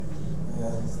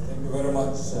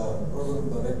much, Program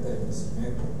Director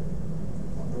FSIC.mp3,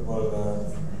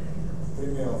 Honorable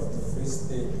Premier of the Free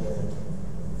State,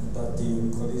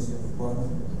 Mtati Nkolisipwana,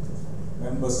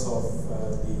 members of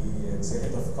the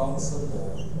Executive Council.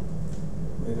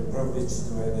 We had the privilege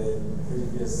to have the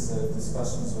previous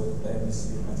discussions with MEC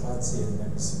Matlatsi and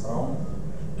MEC Brown.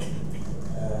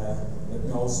 Let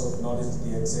me also acknowledge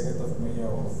the Executive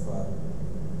Mayor of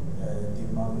the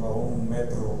Mangaung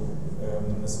Metro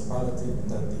Municipality,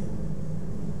 Mtati,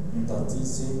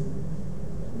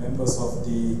 members of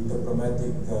the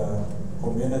diplomatic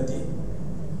community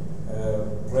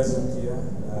present here,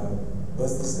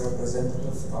 business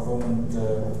representatives, government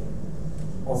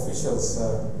officials.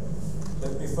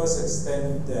 Let me first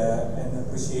extend an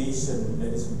appreciation,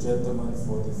 ladies and gentlemen,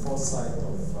 for the foresight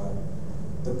of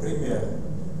the Premier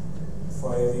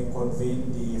for having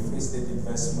convened the Free State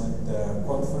Investment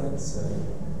Conference.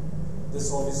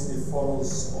 This obviously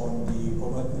follows on the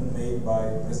commitment made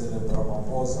by President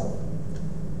Ramaphosa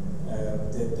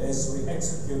that as we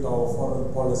execute our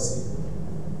foreign policy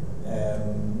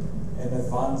and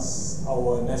advance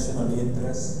our national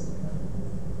interests,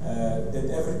 that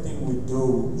everything we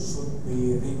do should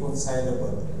be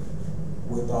reconcilable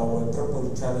with our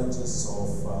triple challenges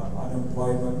of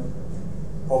unemployment,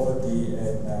 poverty,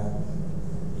 and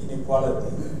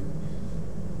inequality.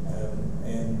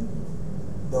 And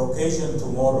the occasion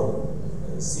tomorrow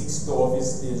seeks to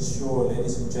obviously ensure,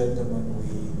 ladies and gentlemen,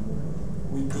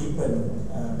 we deepen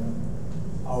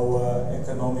our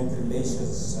economic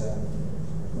relations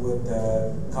with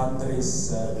countries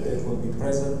that will be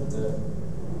present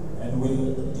and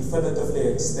will definitively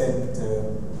extend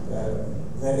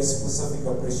very specific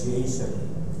appreciation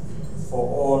for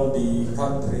all the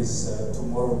countries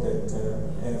tomorrow that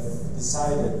have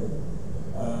decided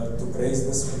to grace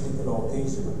this particular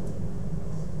occasion.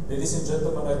 Ladies and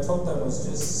gentlemen, I thought I must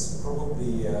just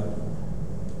probably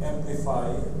amplify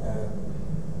a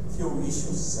few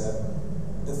issues.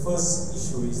 The first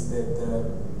issue is that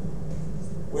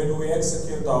when we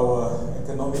execute our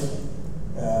economic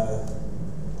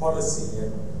policy,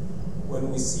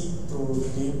 when we seek to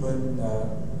deepen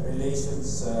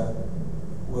relations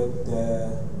with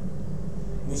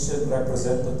mission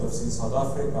representatives in South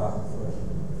Africa,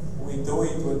 we do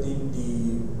it within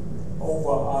the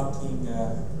overarching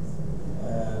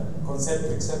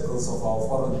concentric circles of our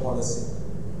foreign policy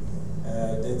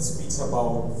that speaks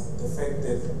about the fact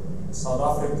that South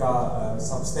Africa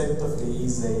substantively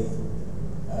is a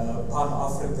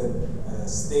Pan-African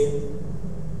state.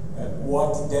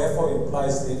 What it therefore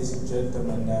implies, ladies and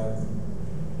gentlemen,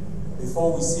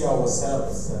 before we see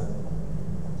ourselves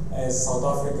as South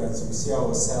Africans, we see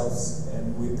ourselves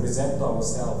and we present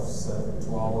ourselves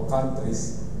to our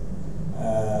country's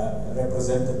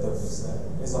representatives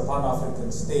as a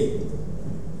Pan-African state.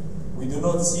 We do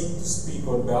not seek to speak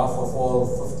on behalf of all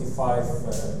 55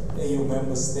 AU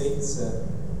member states,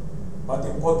 but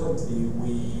importantly,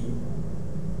 we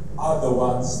are the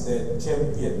ones that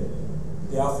champion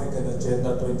the African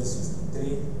Agenda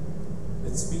 2063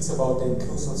 that speaks about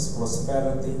inclusive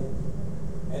prosperity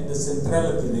and the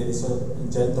centrality, ladies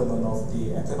and gentlemen, of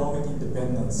the economic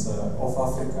independence of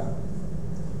Africa.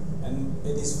 And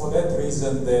it is for that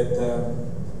reason that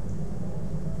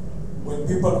when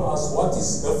people ask what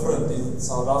is different in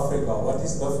South Africa, what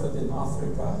is different in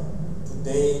Africa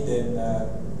today than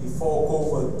before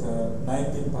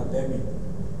COVID-19 pandemic,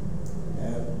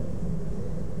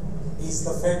 is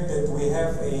the fact that we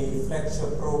have a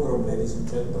flagship program, ladies and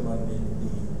gentlemen, in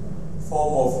the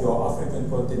form of your African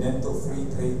Continental Free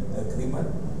Trade Agreement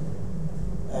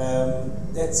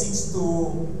that seeks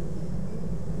to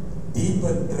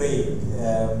deepen trade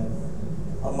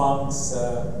amongst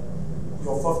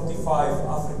your 55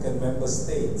 African member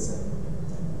states.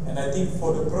 And I think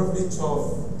for the privilege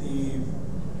of the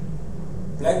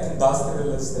black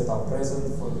industrialists that are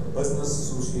present, for the business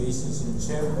associations in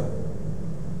chamber,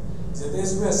 that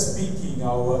as we are speaking,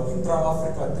 our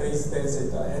intra-Africa trade stands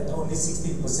at only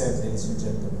 16%, ladies and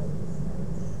gentlemen.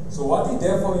 So what it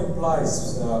therefore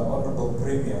implies, Honorable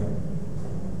Premier,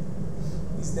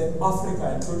 is that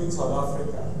Africa, including South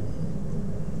Africa,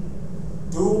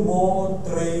 do more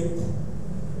trade,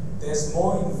 there's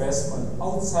more investment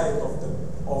outside of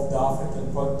the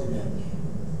African continent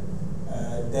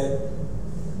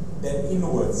than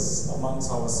inwards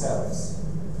amongst ourselves.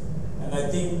 And I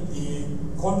think the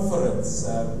conference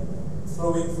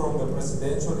flowing from the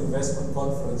Presidential Investment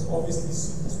Conference obviously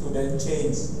seeks to then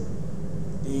change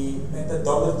the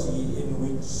methodology in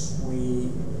which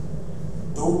we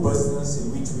do business,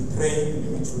 in which we trade,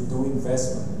 in which we do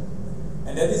investment.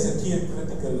 And that is a key and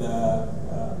critical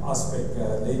aspect,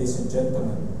 ladies and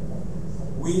gentlemen.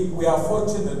 We are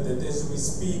fortunate that as we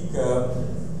speak,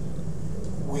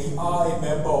 we are a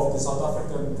member of the South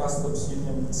African Customs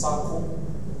Union, SACU,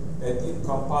 that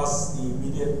encompasses the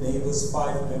immediate neighbors,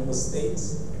 5 member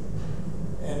states.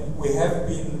 And we have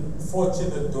been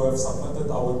fortunate to have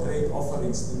submitted our trade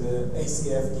offerings to the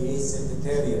ACFTA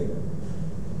Secretariat.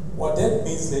 What that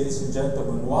means, ladies and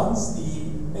gentlemen, once the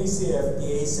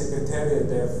ACFTA Secretariat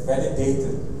have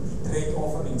validated the trade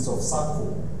offerings of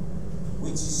SACU,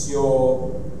 which is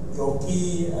your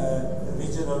key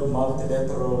regional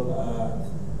multilateral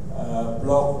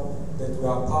bloc that we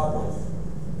are part of.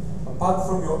 Apart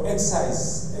from your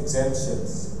excise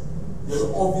exemptions,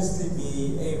 you'll obviously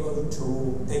be able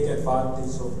to take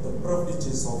advantage of the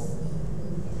privileges of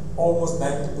almost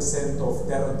 90% of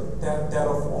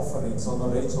tariff offerings on a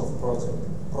range of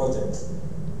projects.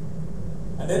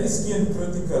 And that is key and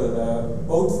critical,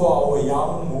 both for our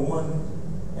young women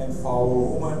and for our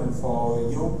women and for our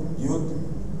youth,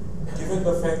 given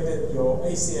the fact that your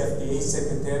ACFTA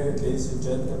Secretariat, ladies and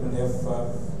gentlemen,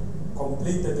 have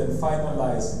completed and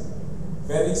finalized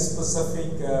very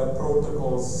specific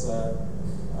protocols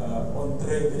on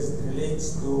trade as it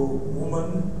relates to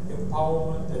women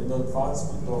empowerment and the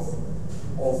advancement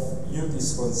of youth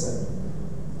is concerned.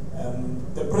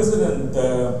 The President,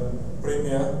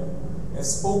 Premier,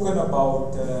 has spoken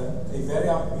about a very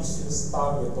ambitious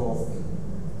target of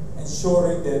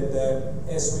ensuring that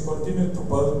as we continue to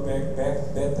build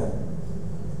back better,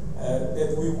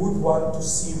 that we would want to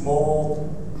see more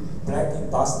black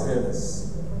industrialists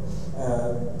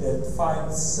that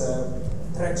finds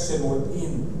traction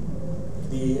within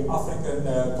the African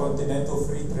continental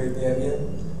free trade area.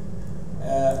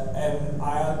 And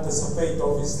I anticipate,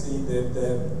 obviously,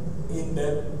 that in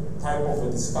that type of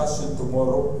a discussion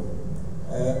tomorrow,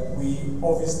 we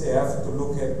obviously have to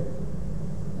look at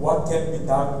what can be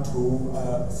done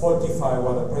to fortify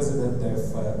what the President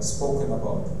have spoken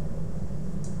about.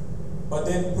 But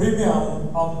then, Premier,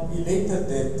 I'm elated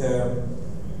that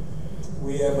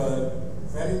we have a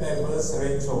very diverse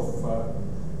range of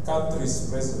countries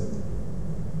present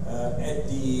at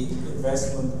the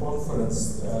investment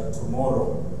conference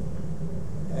tomorrow.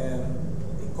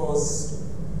 Because,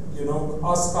 you know,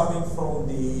 us coming from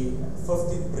the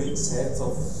 15 BRICS heads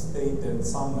of state and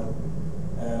summit,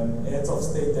 heads of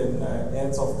state and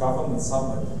heads of government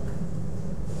summit,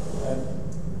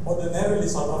 ordinarily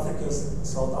South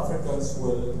Africans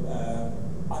will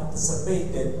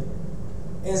anticipate that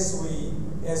as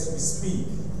we speak,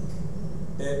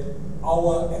 that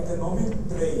our economic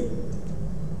trade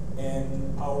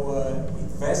and our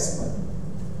investment,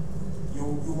 you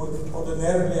would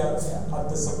ordinarily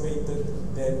anticipate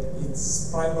that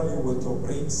it's primarily with your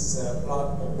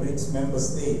BRICS member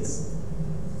states.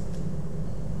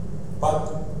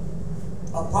 But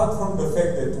apart from the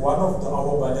fact that one of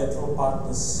our bilateral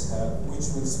partners, which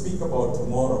we'll speak about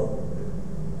tomorrow,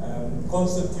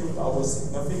 constitute our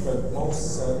most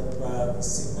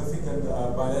significant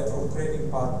bilateral trading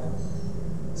partner,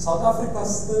 South Africa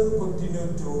still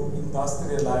continues to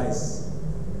industrialize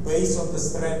based on the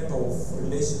strength of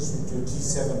relations with your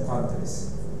G7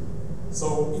 countries.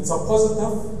 So it's a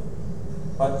positive,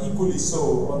 but equally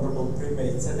so, Honorable Premier,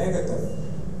 it's a negative.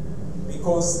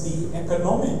 Because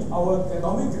our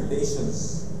economic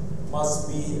relations must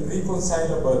be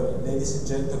reconcilable, ladies and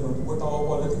gentlemen, with our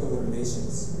political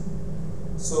relations.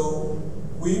 So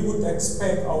we would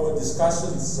expect our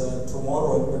discussions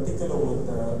tomorrow, in particular with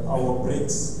our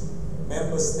BRICS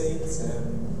member states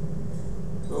and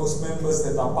those members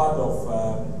that are part of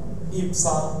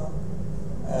IPSA,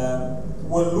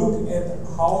 will look at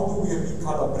how do we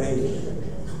recalibrate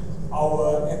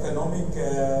our economic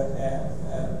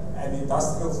and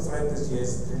industrial strategy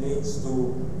as it relates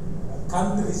to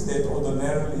countries that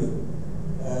ordinarily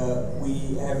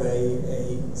we have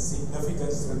a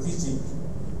significant strategic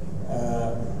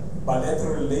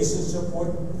bilateral relationship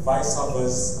with, vice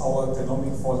versa our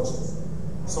economic fortunes.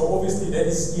 So obviously that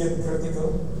is key and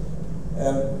critical.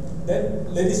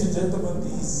 Then, ladies and gentlemen,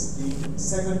 is the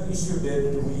second issue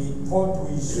that we thought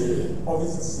we should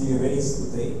obviously raise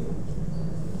today.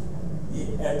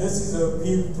 And this is an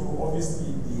appeal to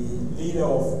obviously the leader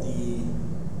of the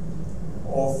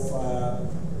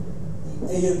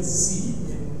ANC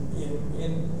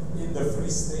in the Free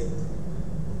State,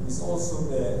 who is also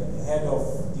the head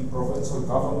of the provincial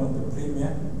government, the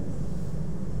Premier,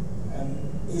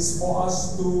 is for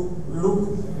us to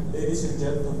look, ladies and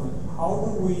gentlemen, how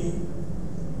do we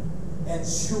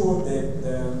ensure that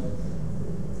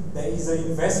there is an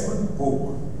investment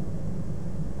book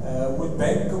with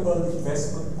bankable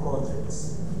investment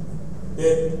projects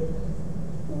that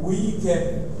we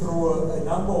can through a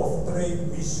number of trade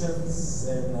missions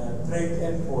and trade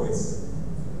envoys,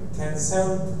 can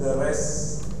sell to the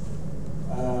rest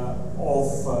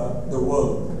of the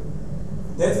world.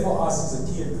 That for us is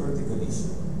a key and critical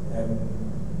issue.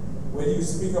 When you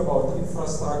speak about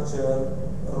infrastructure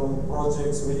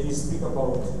projects, when you speak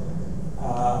about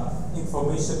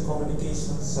information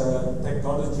communications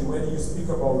technology, when you speak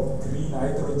about green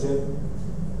hydrogen,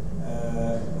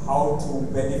 how to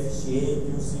beneficiate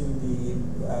using the,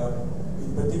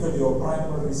 in particular, your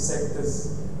primary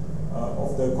sectors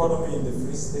of the economy in the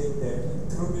Free State,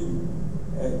 including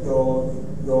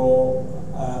your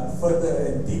further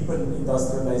and deepen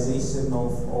industrialization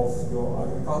of your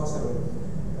agricultural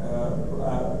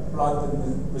plant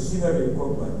and machinery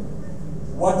equipment.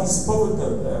 What is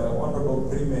pivotal, Honorable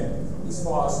Premier, is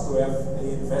for us to have an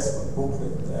investment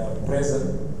booklet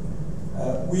present.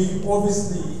 We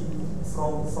obviously,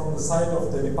 from the side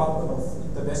of the Department of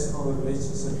International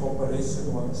Relations and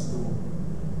Cooperation, wants to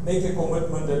make a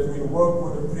commitment that we work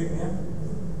with the Premier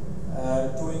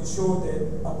to ensure that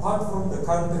apart from the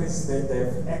countries that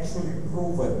have actually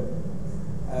proven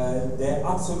their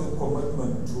absolute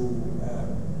commitment to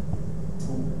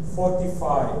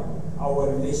fortify our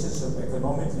relationship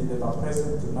economically that are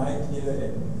present tonight here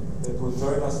and that will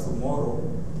join us tomorrow,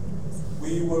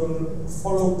 we will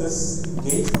follow this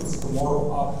engagements tomorrow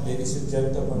up, ladies and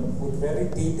gentlemen, with very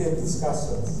detailed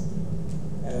discussions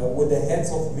with the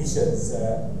heads of missions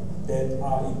that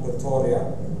are in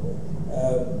Pretoria.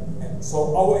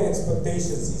 So our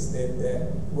expectations is that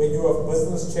when you have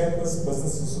business chambers,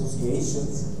 business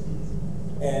associations,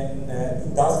 and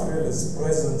industrialists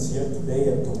present here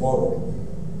today and tomorrow,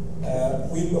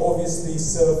 will obviously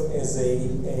serve as a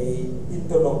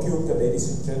interlocutor, ladies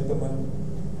and gentlemen,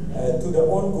 to the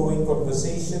ongoing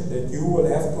conversation that you will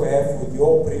have to have with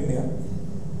your Premier.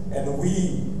 And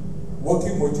we,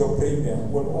 working with your Premier,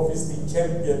 will obviously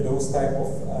champion those type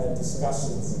of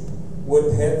discussions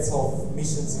with heads of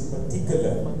missions in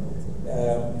particular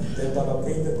that are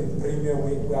located in Premier.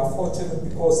 We are fortunate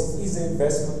because it is an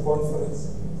investment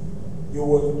conference. You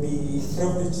will be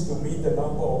privileged to meet a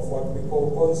number of what we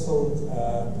call consul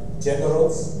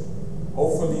generals.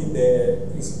 Hopefully there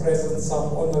is present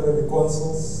some honorary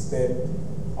consuls that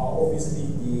are obviously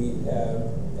the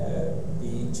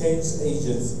change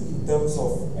agents in terms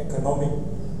of economic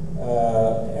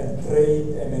and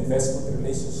trade and investment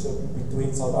relationship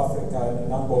between South Africa and a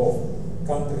number of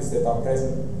countries that are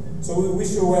present. So we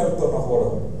wish you well,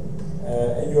 Tonahora,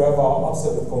 and you have our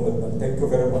absolute commitment. Thank you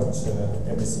very much,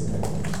 MEC.